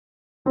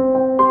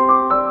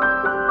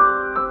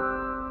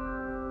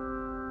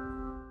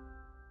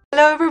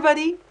Hello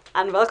everybody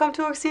and welcome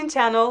to Eksine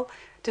channel.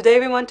 Today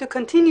we want to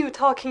continue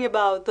talking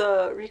about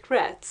the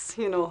regrets.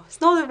 It's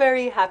not a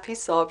very happy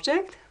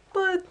subject,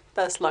 but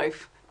that's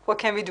life. What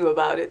can we do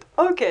about it?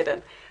 Okay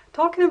then,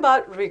 talking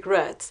about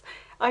regrets,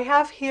 I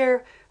have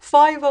here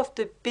 5 of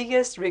the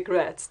biggest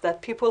regrets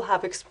that people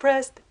have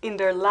expressed in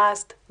their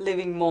last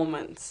living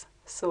moments.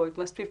 So it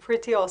must be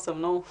pretty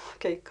awesome, no?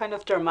 Okay, kind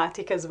of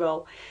dramatic as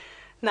well.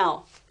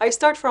 Now, I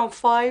start from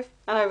 5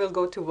 and I will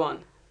go to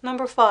 1.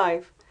 Number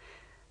 5.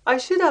 I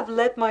should have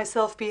let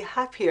myself be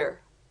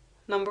happier.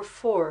 Number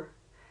 4.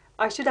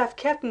 I should have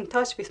kept in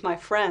touch with my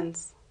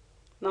friends.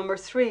 Number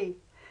 3.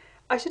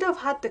 I should have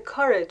had the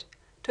courage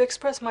to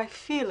express my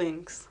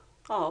feelings.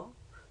 Oh.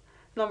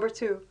 Number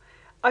 2.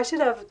 I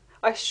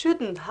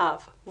shouldn't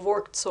have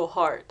worked so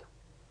hard.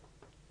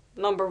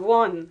 Number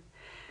 1.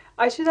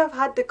 I should have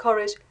had the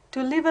courage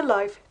to live a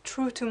life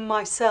true to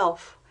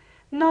myself,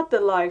 not the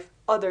life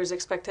others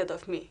expected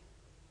of me.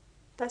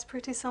 That's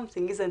pretty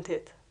something, isn't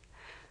it?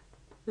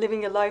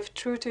 Living a life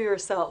true to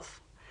yourself.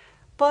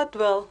 But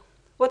well,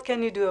 what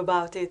can you do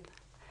about it?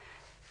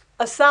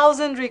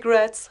 1,000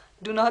 regrets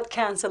do not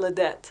cancel a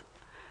debt.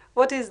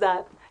 What is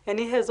that?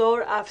 یعنی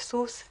 1000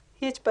 افسوس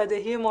هیچ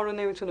بدهی ما رو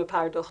نمیتونه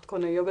پرداخت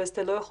کنه یا به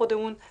اصطلاح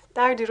خودمون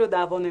دردی رو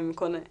دوا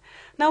نمیکنه.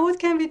 Now what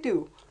can we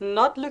do?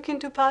 Not look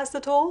into past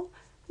at all?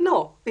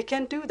 No, we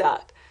can't do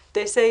that.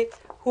 They say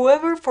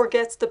whoever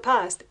forgets the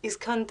past is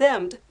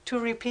condemned to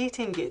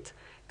repeating it.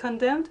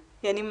 Condemned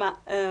یعنی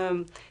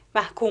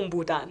محکوم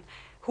بودن.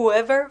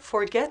 Whoever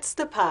forgets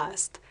the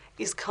past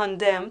is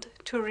condemned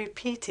to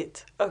repeat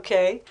it.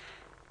 Okay?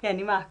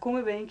 یعنی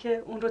محکوم به این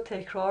که اون رو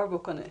تکرار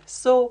بکنه.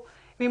 So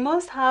we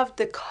must have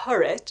the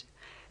courage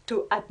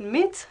to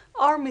admit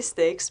our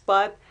mistakes,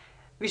 but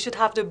we should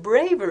have the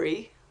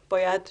bravery,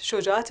 باید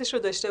شجاعتش رو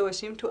داشته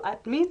باشیم to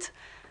admit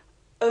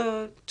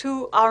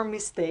to our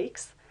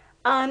mistakes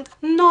and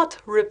not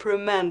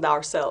reprimand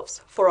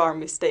ourselves for our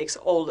mistakes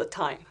all the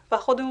time. و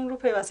خودمون رو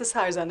پیوسته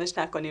سرزنش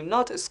نکنیم.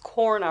 Not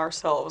scorn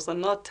ourselves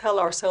and not tell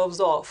ourselves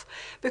off,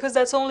 because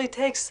that only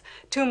takes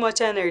too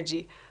much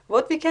energy.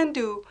 What we can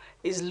do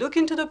is look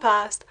into the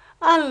past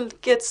and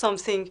get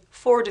something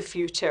for the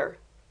future.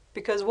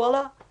 Because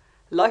voila,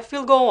 life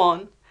will go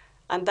on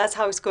and that's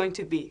how it's going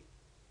to be.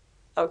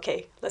 Okay,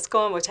 let's go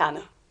on with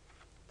Hannah.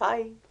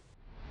 Bye.